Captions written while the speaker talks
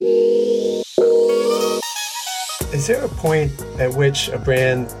Is there a point at which a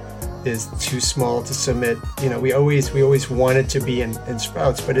brand is too small to submit? We always want it to be in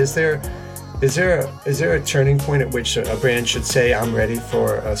Sprouts, but is there a turning point at which a brand should say, I'm ready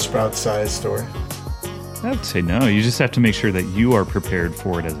for a Sprouts-sized store? I would say no. You just have to make sure that you are prepared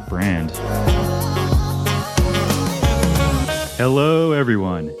for it as a brand. Hello,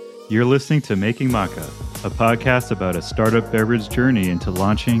 everyone. You're listening to Making Maca, a podcast about a startup beverage journey into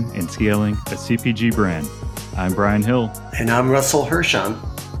launching and scaling a CPG brand. I'm Brian Hill. And I'm Russell Hershon.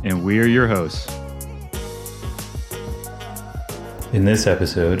 And we are your hosts. In this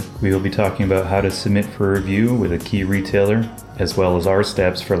episode, we will be talking about how to submit for review with a key retailer, as well as our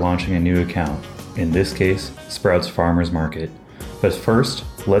steps for launching a new account, in this case, Sprouts Farmers Market. But first,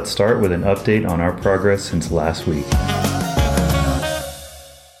 let's start with an update on our progress since last week.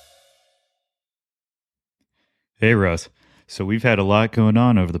 Hey, Russ. So we've had a lot going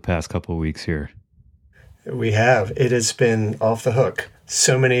on over the past couple of weeks here. We have. It has been off the hook.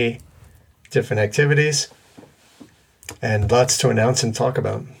 So many different activities and lots to announce and talk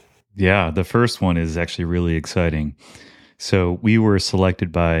about. Yeah, the first one is actually really exciting. So we were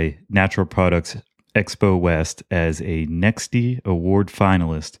selected by Natural Products Expo West as a Nexty Award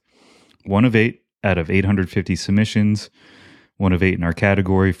finalist. One of 8 out of 850 submissions. One of 8 in our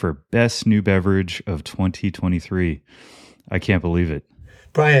category for Best New Beverage of 2023. I can't believe it.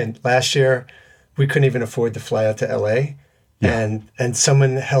 Brian, last year, we couldn't even afford to fly out to LA. Yeah. And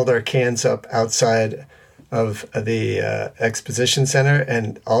someone held our cans up outside of the exposition center,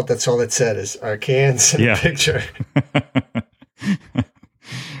 and that's all it said is our cans and a picture.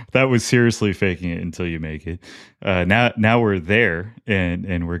 That was seriously faking it until you make it. Now we're there,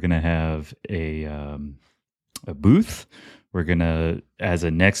 and we're gonna have a booth. We're going to, as a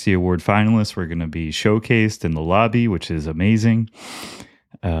Nexty Award finalist, we're going to be showcased in the lobby, which is amazing.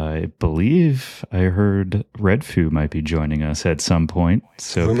 I believe I heard Redfoo might be joining us at some point.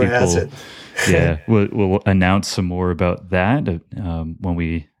 So rumor has it. we'll announce some more about that when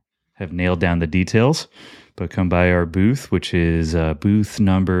we have nailed down the details. But come by our booth, which is booth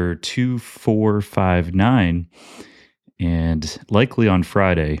number 2459. And likely on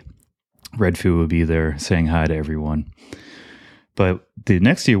Friday, Redfoo will be there saying hi to everyone. But the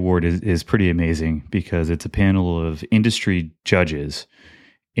Nexty Award is pretty amazing because it's a panel of industry judges,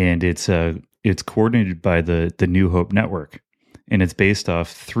 and it's coordinated by the New Hope Network, and it's based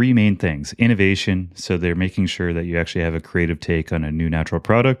off 3 main things: innovation, so they're making sure that you actually have a creative take on a new natural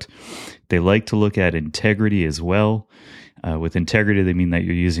product. They like to look at integrity as well. With integrity, they mean that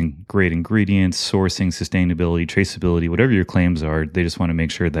you're using great ingredients, sourcing, sustainability, traceability, whatever your claims are. They just want to make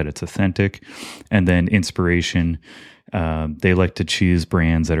sure that it's authentic. And then inspiration. They like to choose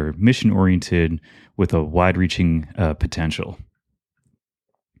brands that are mission-oriented with a wide-reaching potential.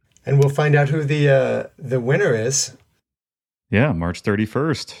 And we'll find out who the winner is. Yeah, March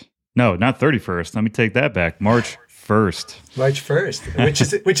 31st. No, not 31st. Let me take that back. March 1st. March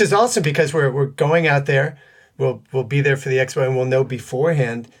 1st, which is awesome because we're going out there. We'll be there for the expo and we'll know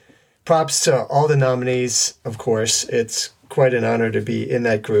beforehand. Props to all the nominees, of course. It's quite an honor to be in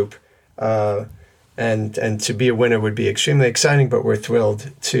that group. And to be a winner would be extremely exciting, but we're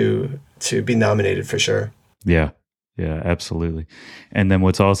thrilled to be nominated for sure. Yeah, absolutely. And then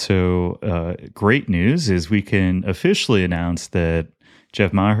what's also great news is we can officially announce that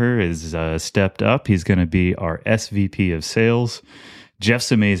Jeff Maher is stepped up. He's going to be our SVP of sales.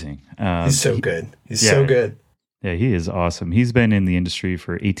 Jeff's amazing. He's so good. He's so good. Yeah, he is awesome. He's been in the industry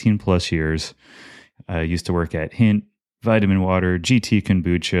for 18 plus years. Used to work at Hint, Vitamin Water, GT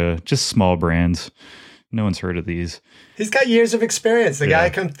Kombucha, just small brands. No one's heard of these. He's got years of experience.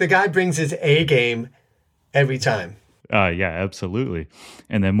 The guy brings his A game every time. Yeah, absolutely.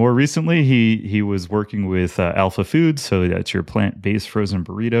 And then more recently, he was working with Alpha Foods, so that's your plant-based frozen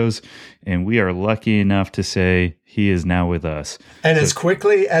burritos. And we are lucky enough to say he is now with us. And as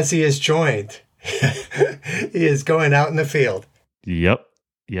quickly as he has joined, he is going out in the field. Yep.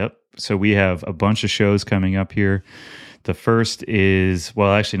 So we have a bunch of shows coming up here. The first is,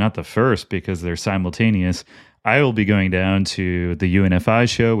 well, actually not the first because they're simultaneous. I will be going down to the UNFI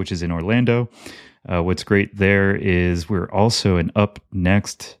show, which is in Orlando. What's great there is we're also an Up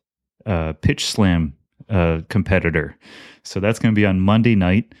Next Pitch Slam competitor. So that's going to be on Monday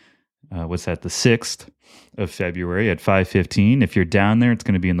night. What's that? The 6th of February at 5:15. If you're down there, it's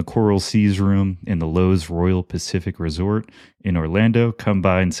going to be in the Coral Seas Room in the Lowe's Royal Pacific Resort in Orlando. Come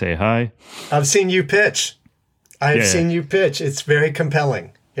by and say hi. I've seen you pitch. I've seen you pitch. It's very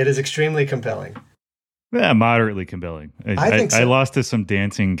compelling. It is extremely compelling. Yeah, moderately compelling. I think so. I lost to some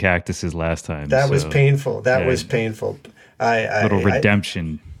dancing cactuses last time. That was painful. That was painful. Little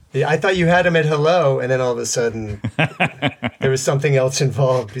redemption. Yeah, I thought you had them at hello, and then all of a sudden there was something else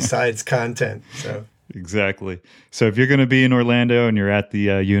involved besides content. So Exactly. So if you're going to be in Orlando and you're at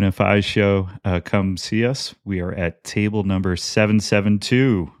the Unify show, come see us. We are at table number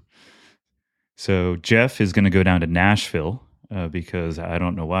 772. So Jeff is going to go down to Nashville because I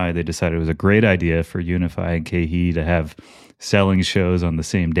don't know why they decided it was a great idea for Unify and KHE to have selling shows on the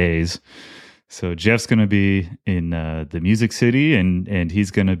same days. So Jeff's going to be in the Music City, and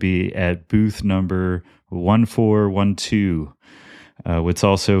he's going to be at booth number 1412. What's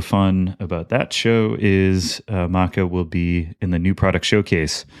also fun about that show is Maka will be in the new product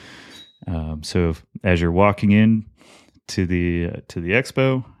showcase. So as you're walking in to the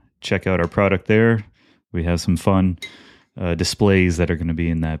expo, check out our product there. We have some fun displays that are going to be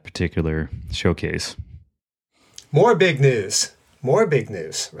in that particular showcase. more big news,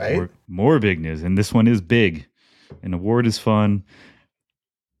 right? More big news, and this one is big. An award is fun.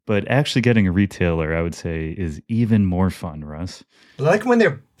 But actually getting a retailer, I would say, is even more fun, Russ. Like when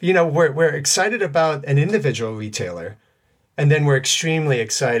they're, we're excited about an individual retailer, and then we're extremely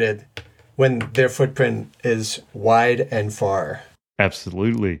excited when their footprint is wide and far.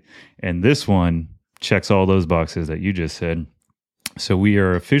 Absolutely. And this one checks all those boxes that you just said. So we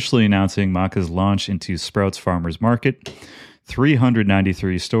are officially announcing Maka's launch into Sprouts Farmers Market.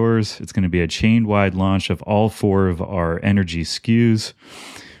 393 stores. It's going to be a chain-wide launch of all 4 of our energy SKUs,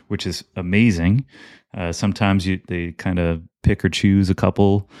 which is amazing. Sometimes they kind of pick or choose a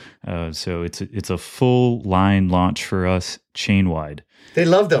couple. So it's a full line launch for us, chain wide. They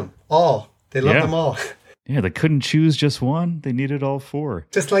love them all. They love them all. Yeah, they couldn't choose just one. They needed all 4.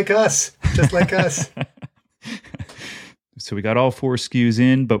 Just like us. Just like us. So we got all 4 SKUs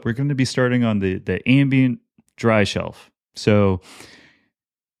in, but we're going to be starting on the ambient dry shelf. So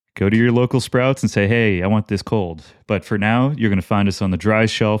go to your local Sprouts and say, hey, I want this cold. But for now, you're going to find us on the dry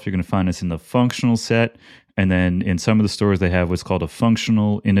shelf. You're going to find us in the functional set. And then in some of the stores, they have what's called a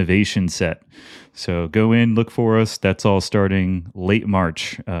functional innovation set. So go in, look for us. That's all starting late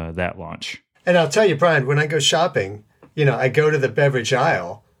March, that launch. And I'll tell you, Brian, when I go shopping, I go to the beverage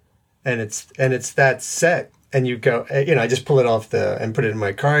aisle and it's that set. And you go, I just pull it off and put it in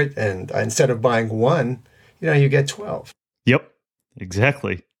my cart. And instead of buying one, you get 12. Yep,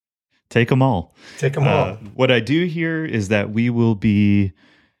 exactly. Take them all. Take them all. What I do hear is that we will be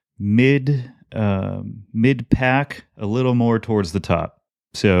mid pack, a little more towards the top.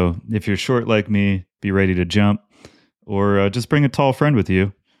 So if you're short like me, be ready to jump, or just bring a tall friend with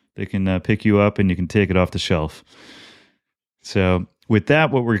you. They can pick you up and you can take it off the shelf. So with that,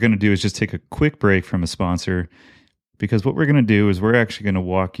 what we're going to do is just take a quick break from a sponsor, because what we're going to do is we're actually going to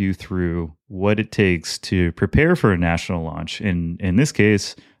walk you through what it takes to prepare for a national launch. In this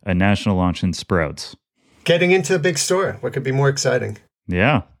case, a national launch in Sprouts. Getting into a big store. What could be more exciting?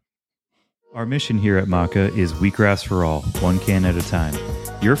 Yeah. Our mission here at Maka is wheatgrass for all, one can at a time.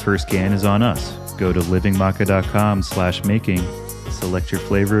 Your first can is on us. Go to livingmaka.com/making, select your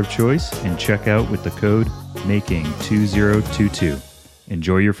flavor of choice, and check out with the code MAKING2022.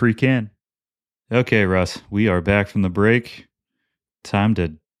 Enjoy your free can. Okay, Russ, we are back from the break. Time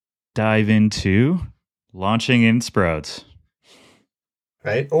to dive into launching in Sprouts.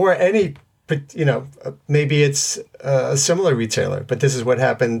 Right? Or any, maybe it's a similar retailer, but this is what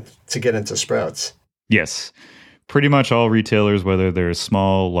happened to get into Sprouts. Yes. Pretty much all retailers, whether they're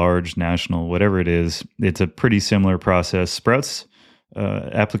small, large, national, whatever it is, it's a pretty similar process. Sprouts'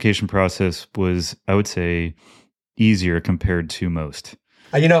 application process was, I would say, easier compared to most.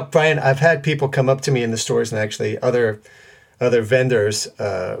 Brian, I've had people come up to me in the stores, and actually other vendors,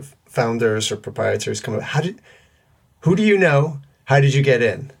 founders or proprietors come up. Who do you know? How did you get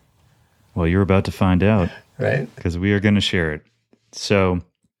in? Well, you're about to find out. Right. Because we are going to share it. So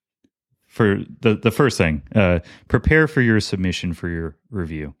for the first thing, prepare for your submission for your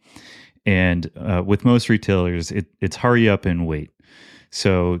review. And with most retailers, it's hurry up and wait.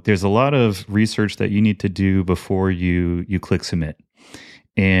 So there's a lot of research that you need to do before you click submit.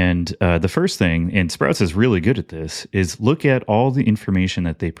 And the first thing, and Sprouts is really good at this, is look at all the information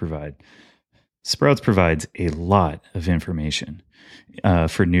that they provide. Sprouts provides a lot of information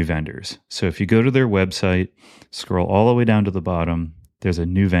for new vendors. So if you go to their website, scroll all the way down to the bottom, there's a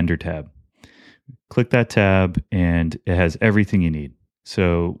new vendor tab. Click that tab and it has everything you need.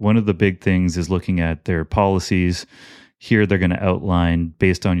 So one of the big things is looking at their policies. Here they're going to outline,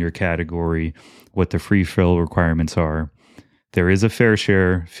 based on your category, what the free fill requirements are. There is a fair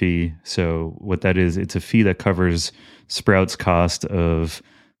share fee. So what that is, it's a fee that covers Sprouts' cost of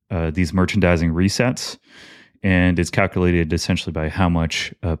these merchandising resets. And it's calculated essentially by how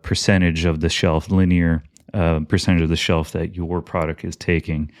much percentage of the shelf, linear, percentage of the shelf that your product is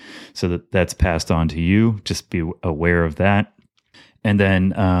taking. So that's passed on to you. Just be aware of that. And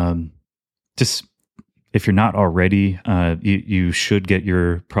then just if you're not already, you should get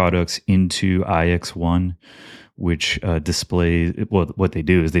your products into IX1, which displays, what they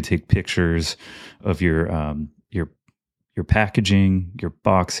do is they take pictures of your packaging, your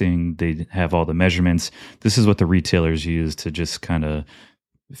boxing. They have all the measurements. This is what the retailers use to just kind of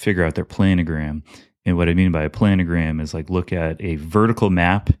figure out their planogram. And what I mean by a planogram is like look at a vertical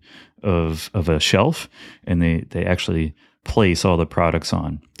map of a shelf, and they actually place all the products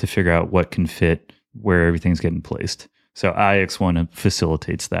on to figure out what can fit where everything's getting placed. So IX1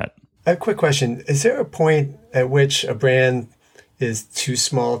 facilitates that. I have a quick question. Is there a point at which a brand is too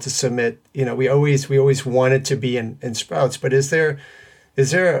small to submit? We always want it to be in Sprouts, but is there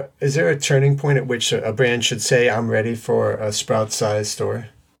a turning point at which a brand should say, I'm ready for a Sprouts size store?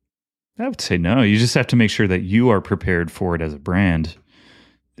 I would say no. You just have to make sure that you are prepared for it as a brand.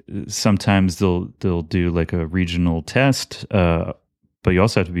 Sometimes they'll do like a regional test, but you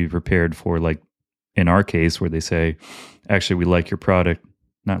also have to be prepared for, like in our case, where they say, actually, we like your product,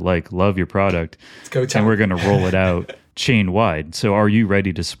 love your product, it's go time, and we're going to roll it out chain wide. So are you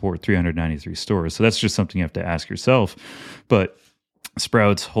ready to support 393 stores? So that's just something you have to ask yourself. But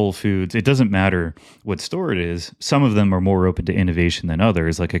Sprouts, Whole Foods, it doesn't matter what store it is. Some of them are more open to innovation than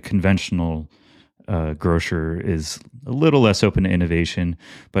others. Like a conventional grocer is a little less open to innovation,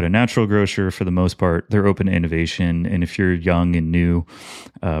 but a natural grocer, for the most part, they're open to innovation. And if you're young and new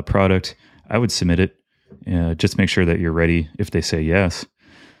product, I would submit it. Just make sure that you're ready if they say yes.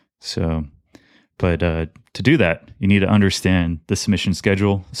 So, but to do that, you need to understand the submission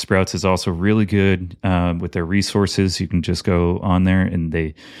schedule. Sprouts is also really good with their resources. You can just go on there and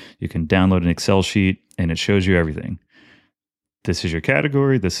you can download an Excel sheet and it shows you everything. This is your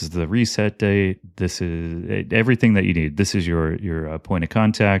category. This is the reset date. This is everything that you need. This is your point of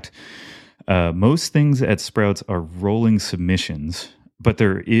contact. Most things at Sprouts are rolling submissions, but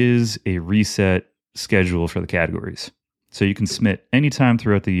there is a reset schedule for the categories. So you can submit anytime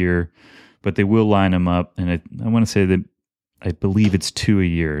throughout the year, but they will line them up. And I want to say that I believe it's 2 a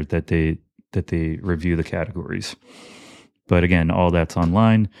year that they review the categories. But again, all that's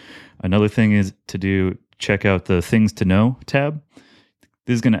online. Another thing is to do, check out the Things to Know tab.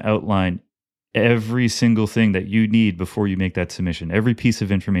 This is going to outline every single thing that you need before you make that submission, every piece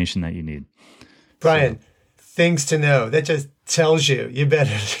of information that you need. Brian, Things to Know. That just tells you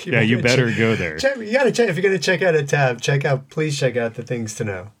better. You better go there. You got to check. If you're going to check out a tab, please check out the Things to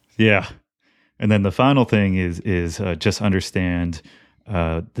Know. Yeah. And then the final thing is just understand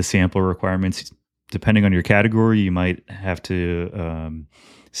the sample requirements. Depending on your category, you might have to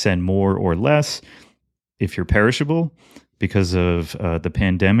send more or less. If you're perishable, because of the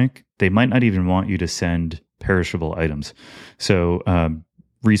pandemic, they might not even want you to send perishable items. So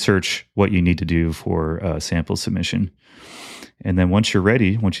research what you need to do for sample submission. And then once you're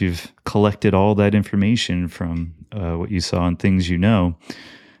ready, once you've collected all that information from what you saw and things you know,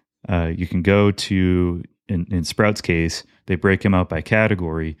 you can go to, in Sprouts' case, they break them out by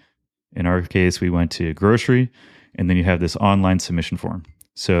category. In our case, we went to grocery, and then you have this online submission form.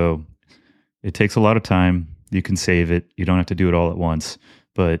 So it takes a lot of time. You can save it. You don't have to do it all at once,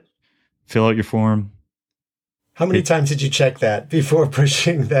 but fill out your form. How many times did you check that before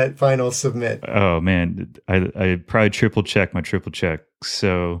pushing that final submit? Oh man, I probably triple check my triple check.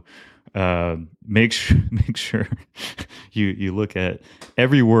 So make sure you look at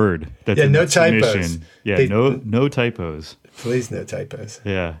every word that's in no the typos. Submission. Yeah, no typos. Please, no typos.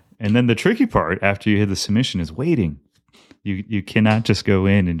 Yeah, and then the tricky part after you hit the submission is waiting. You cannot just go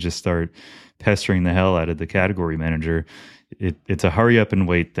in and just start pestering the hell out of the category manager. It's a hurry up and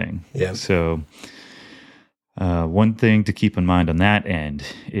wait thing. Yeah. So one thing to keep in mind on that end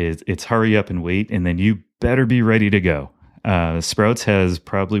is it's hurry up and wait, and then you better be ready to go. Sprouts has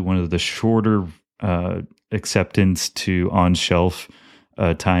probably one of the shorter acceptance to on-shelf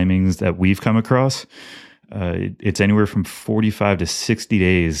timings that we've come across. It's anywhere from 45 to 60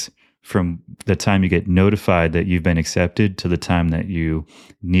 days from the time you get notified that you've been accepted to the time that you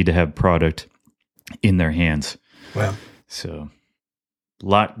need to have product in their hands. Wow. So a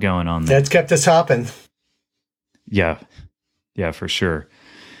lot going on there. That's kept us hopping. Yeah, for sure.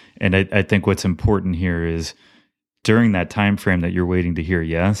 And I think what's important here is during that time frame that you're waiting to hear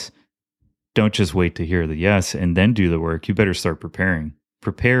yes, don't just wait to hear the yes and then do the work. You better start preparing.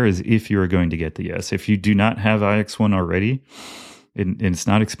 Prepare as if you are going to get the yes. If you do not have IX1 already, and it's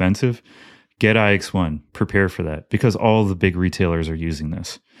not expensive, get IX1. Prepare for that because all the big retailers are using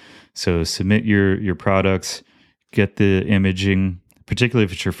this. So submit your products, get the imaging particularly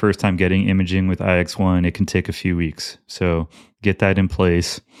if it's your first time getting imaging with IX1, it can take a few weeks. So get that in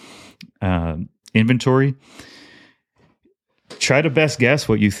place. Inventory. Try to best guess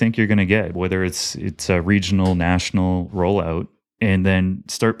what you think you're going to get, whether it's a regional, national rollout, and then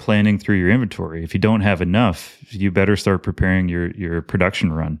start planning through your inventory. If you don't have enough, you better start preparing your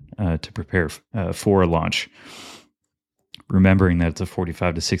production run to prepare for a launch. Remembering that it's a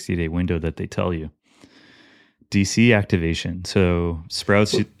 45 to 60 day window that they tell you. DC activation. So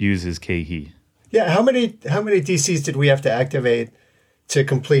Sprouts uses KHE. Yeah, how many DCs did we have to activate to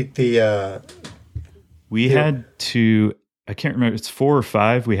complete the? We had to. I can't remember. It's 4 or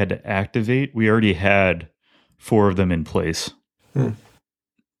 5. We had to activate. We already had 4 of them in place.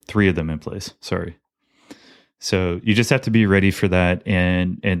 3 of them in place. Sorry. So you just have to be ready for that,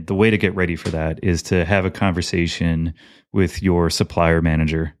 and the way to get ready for that is to have a conversation with your supplier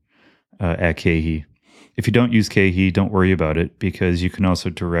manager at KHE. If you don't use KHE, don't worry about it, because you can also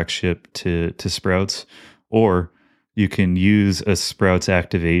direct ship to Sprouts, or you can use a Sprouts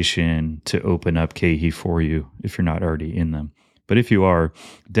activation to open up KHE for you if you're not already in them. But if you are,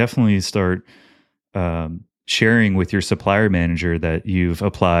 definitely start sharing with your supplier manager that you've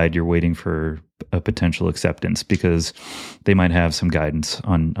applied, you're waiting for a potential acceptance, because they might have some guidance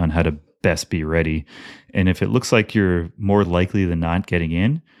on how to best be ready. And if it looks like you're more likely than not getting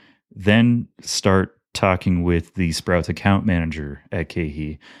in, then start talking with the Sprouts account manager at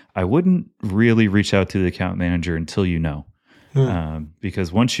KHE. I wouldn't really reach out to the account manager until you know,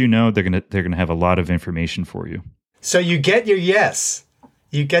 because once you know, they're gonna have a lot of information for you. So you get your yes,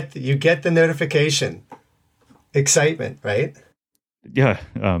 you get the notification, excitement, right? Yeah.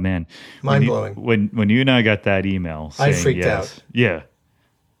 Oh man, mind blowing. When you and I got that email, saying I freaked yes, out. Yeah.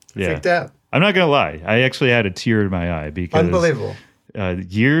 Freaked out. I'm not gonna lie. I actually had a tear in my eye because unbelievable.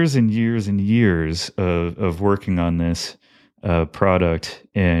 Years and years and years of working on this product,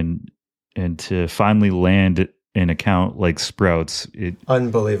 and to finally land an account like Sprouts,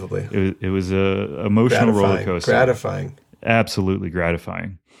 unbelievably, it was a emotional roller coaster. Gratifying, absolutely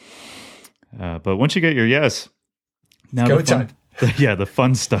gratifying. But once you get your yes, now go time. The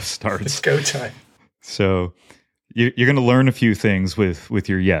fun stuff starts. It's go time. So you're going to learn a few things with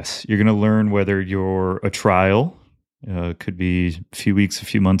your yes. You're going to learn whether you're a trial. Could be a few weeks, a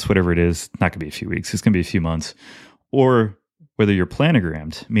few months, whatever it is. Not going to be a few weeks. It's going to be a few months. Or whether you're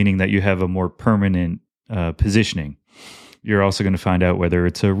planogrammed, meaning that you have a more permanent positioning. You're also going to find out whether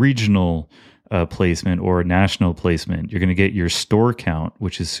it's a regional placement or a national placement. You're going to get your store count,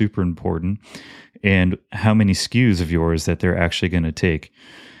 which is super important, and how many SKUs of yours that they're actually going to take.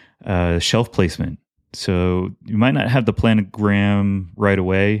 Shelf placement. So you might not have the planogram right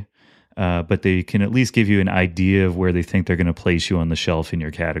away, but they can at least give you an idea of where they think they're going to place you on the shelf in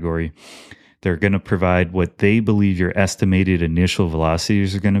your category. They're going to provide what they believe your estimated initial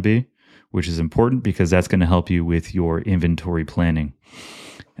velocities are going to be, which is important because that's going to help you with your inventory planning.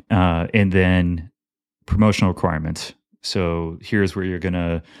 And then promotional requirements. So here's where you're going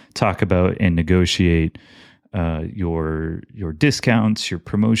to talk about and negotiate your discounts, your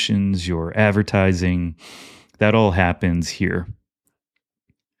promotions, your advertising. That all happens here.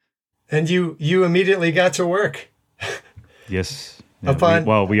 And you immediately got to work. Yes.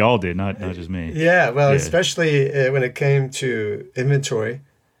 Yeah, we all did, not just me. Yeah, well, especially when it came to inventory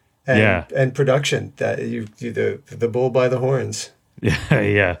and production, that you the bull by the horns.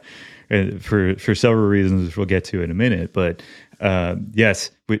 Yeah. For several reasons, which we'll get to in a minute. But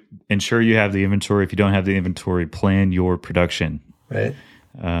yes, ensure you have the inventory. If you don't have the inventory, plan your production. Right.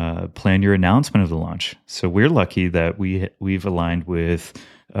 Plan your announcement of the launch. So we're lucky that we've aligned with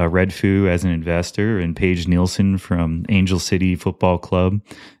Redfoo as an investor and Paige Nielsen from Angel City Football Club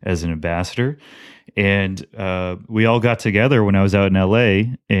as an ambassador. And we all got together when I was out in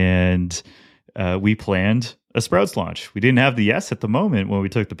LA, and we planned a Sprouts launch. We didn't have the yes at the moment when we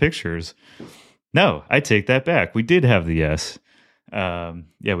took the pictures. No, I take that back. We did have the yes.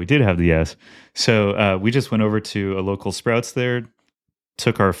 We did have the yes. So we just went over to a local Sprouts there,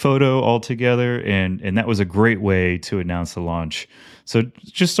 took our photo all together, and that was a great way to announce the launch. So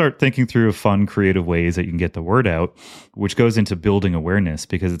just start thinking through fun, creative ways that you can get the word out, which goes into building awareness,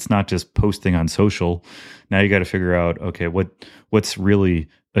 because it's not just posting on social. Now you got to figure out, okay, what's really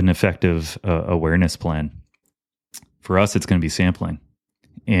an effective awareness plan. For us, it's going to be sampling.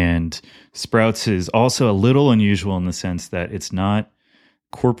 And Sprouts is also a little unusual in the sense that it's not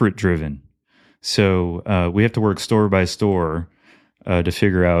corporate driven. So we have to work store by store to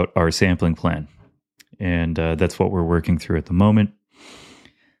figure out our sampling plan. And that's what we're working through at the moment.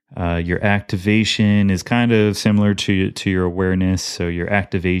 Your activation is kind of similar to your awareness. So your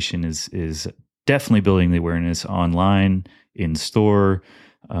activation is definitely building the awareness online in store.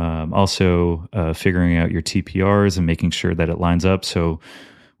 Also figuring out your TPRs and making sure that it lines up. So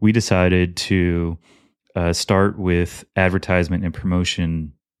we decided to start with advertisement and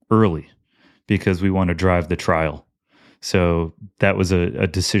promotion early because we want to drive the trial. So that was a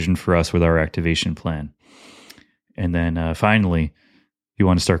decision for us with our activation plan. And then finally, you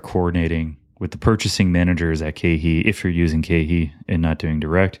want to start coordinating with the purchasing managers at KeHE if you're using KeHE and not doing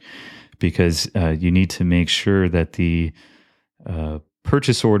direct, because you need to make sure that the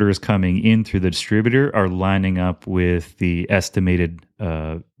purchase orders coming in through the distributor are lining up with the estimated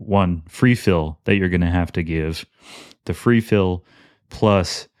free fill that you're going to have to give. The free fill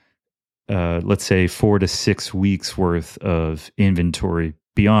plus, let's say, 4 to 6 weeks worth of inventory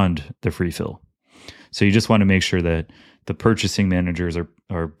beyond the free fill. So you just want to make sure that the purchasing managers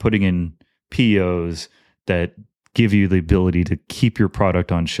are putting in POs that give you the ability to keep your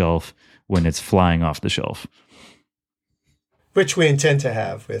product on shelf when it's flying off the shelf. Which we intend to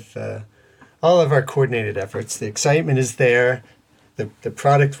have with all of our coordinated efforts. The excitement is there. The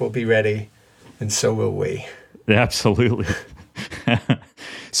product will be ready, and so will we. Absolutely.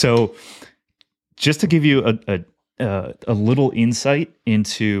 So just to give you a little insight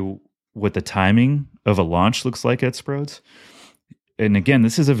into what the timing of a launch looks like at Sprouts. And again,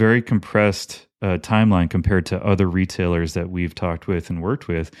 this is a very compressed timeline compared to other retailers that we've talked with and worked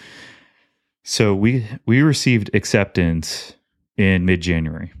with. So we received acceptance in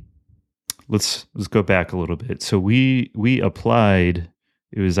mid-January. Let's go back a little bit. So we applied,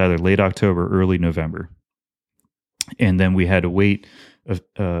 it was either late October, early November. And then we had to wait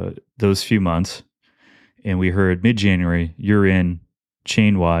those few months. And we heard mid-January, you're in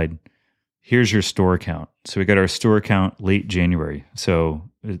chain-wide. Here's your store count. So we got our store count late January. So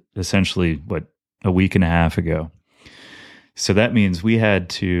essentially, a week and a half ago. So that means we had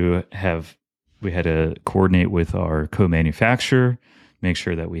to coordinate with our co-manufacturer, make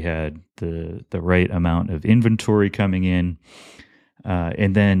sure that we had the right amount of inventory coming in.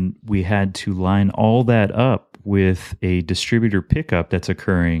 And then we had to line all that up with a distributor pickup that's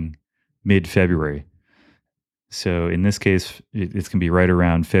occurring mid-February. So in this case, it's going to be right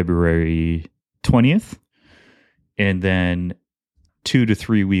around February 20th, and then 2 to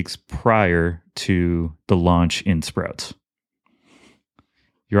 3 weeks prior to the launch in Sprouts.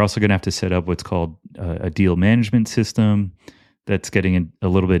 You're also going to have to set up what's called a deal management system. That's getting a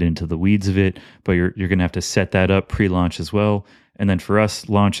little bit into the weeds of it, but you're going to have to set that up pre-launch as well. And then for us,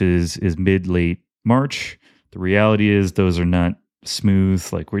 launch is mid-late March. The reality is those are not smooth.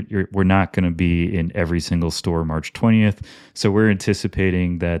 Like we're not going to be in every single store March 20th. So we're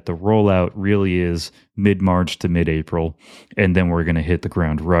anticipating that the rollout really is mid-March to mid-April. And then we're going to hit the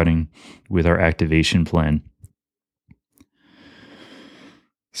ground running with our activation plan.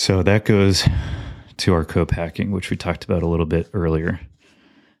 So that goes to our co-packing, which we talked about a little bit earlier.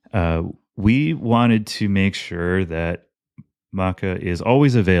 We wanted to make sure that maca is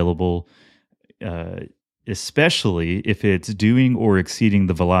always available, especially if it's doing or exceeding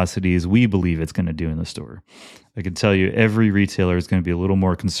the velocities we believe it's going to do in the store. I can tell you every retailer is going to be a little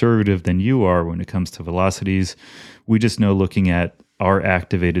more conservative than you are when it comes to velocities. We just know, looking at our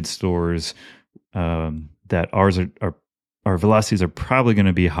activated stores, that our velocities are probably going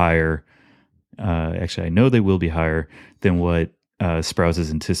to be higher. Actually, I know they will be higher than what Sprouts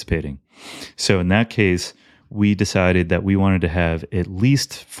is anticipating. So in that case, we decided that we wanted to have at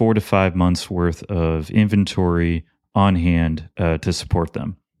least 4 to 5 months worth of inventory on hand to support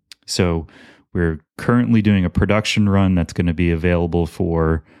them. So we're currently doing a production run that's going to be available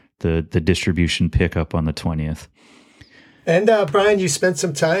for the distribution pickup on the 20th. And Brian, you spent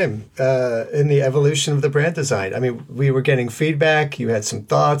some time in the evolution of the brand design. I mean, we were getting feedback. You had some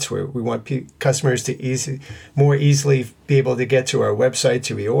thoughts where we want customers to more easily be able to get to our website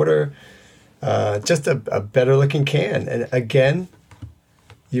to reorder. Just a better looking can. And again,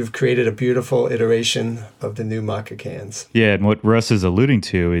 you've created a beautiful iteration of the new maca cans. Yeah, and what Russ is alluding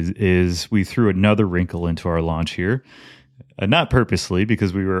to is we threw another wrinkle into our launch here. Not purposely,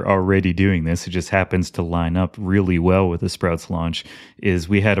 because we were already doing this. It just happens to line up really well with the Sprouts launch, is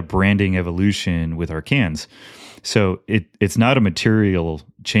we had a branding evolution with our cans. So it's not a material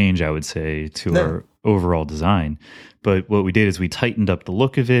change, I would say, to our overall design. But what we did is we tightened up the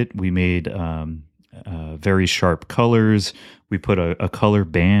look of it. We made very sharp colors. We put a color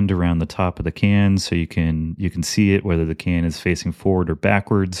band around the top of the can so you can see it, whether the can is facing forward or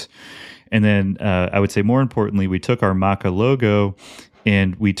backwards. And then I would say more importantly, we took our maca logo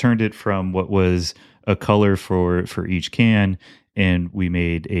and we turned it from what was a color for each can, and we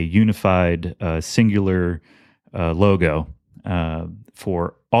made a unified singular logo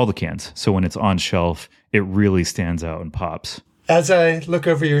for all the cans. So when it's on shelf, it really stands out and pops. As I look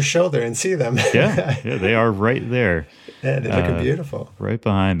over your shoulder and see them. Yeah, they are right there. Yeah, they're looking beautiful. Right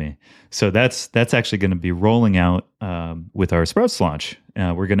behind me. So that's actually going to be rolling out with our Sprouts launch.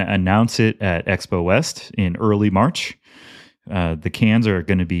 We're going to announce it at Expo West in early March. The cans are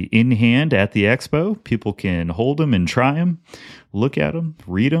going to be in hand at the expo. People can hold them and try them, look at them,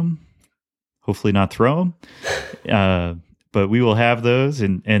 read them, hopefully not throw them. But we will have those,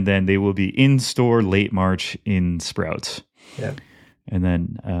 and then they will be in store late March in Sprouts. Yeah. And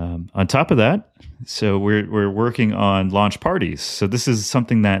then on top of that, so we're working on launch parties. So this is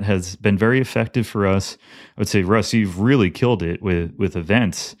something that has been very effective for us. I would say, Russ, you've really killed it with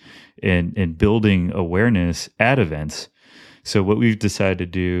events and building awareness at events. So what we've decided to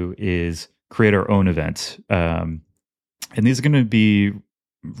do is create our own events. And these are going to be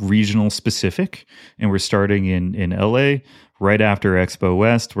regional specific. And we're starting in LA right after Expo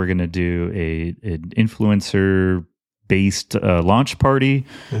West. We're going to do an influencer based launch party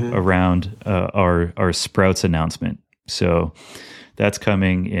around our Sprouts announcement. So that's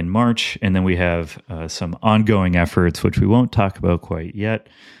coming in March. And then we have some ongoing efforts, which we won't talk about quite yet,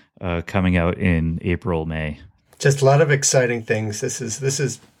 coming out in April, May. Just a lot of exciting things. This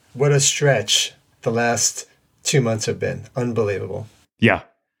is what a stretch the last 2 months have been. Unbelievable. Yeah.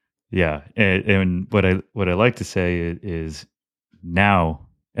 Yeah. And what I like to say is now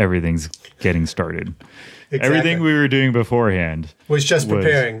everything's getting started. Exactly. Everything we were doing beforehand was just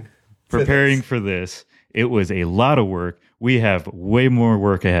preparing for this. It was a lot of work. We have way more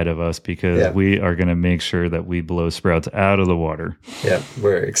work ahead of us because we are going to make sure that we blow Sprouts out of the water. Yeah,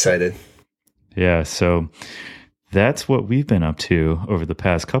 we're excited. Yeah, so that's what we've been up to over the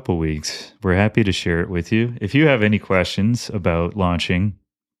past couple weeks. We're happy to share it with you. If you have any questions about launching,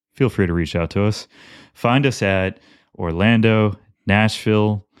 feel free to reach out to us. Find us at Orlando,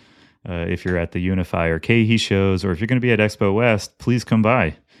 Nashville. If you're at the Unify or KHE shows, or if you're going to be at Expo West, please come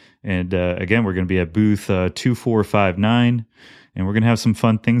by. And again, we're going to be at booth 2459, and we're going to have some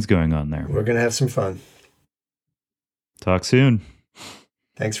fun things going on there. We're going to have some fun. Talk soon.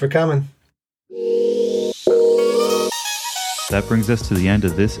 Thanks for coming. That brings us to the end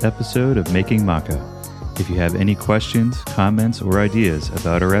of this episode of Making Maca. If you have any questions, comments, or ideas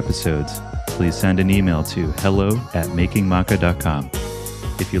about our episodes, please send an email to hello@makingmaca.com.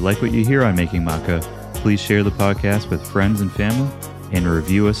 If you like what you hear on Making Maca, please share the podcast with friends and family and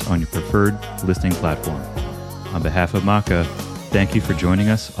review us on your preferred listening platform. On behalf of Maca, thank you for joining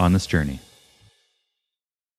us on this journey.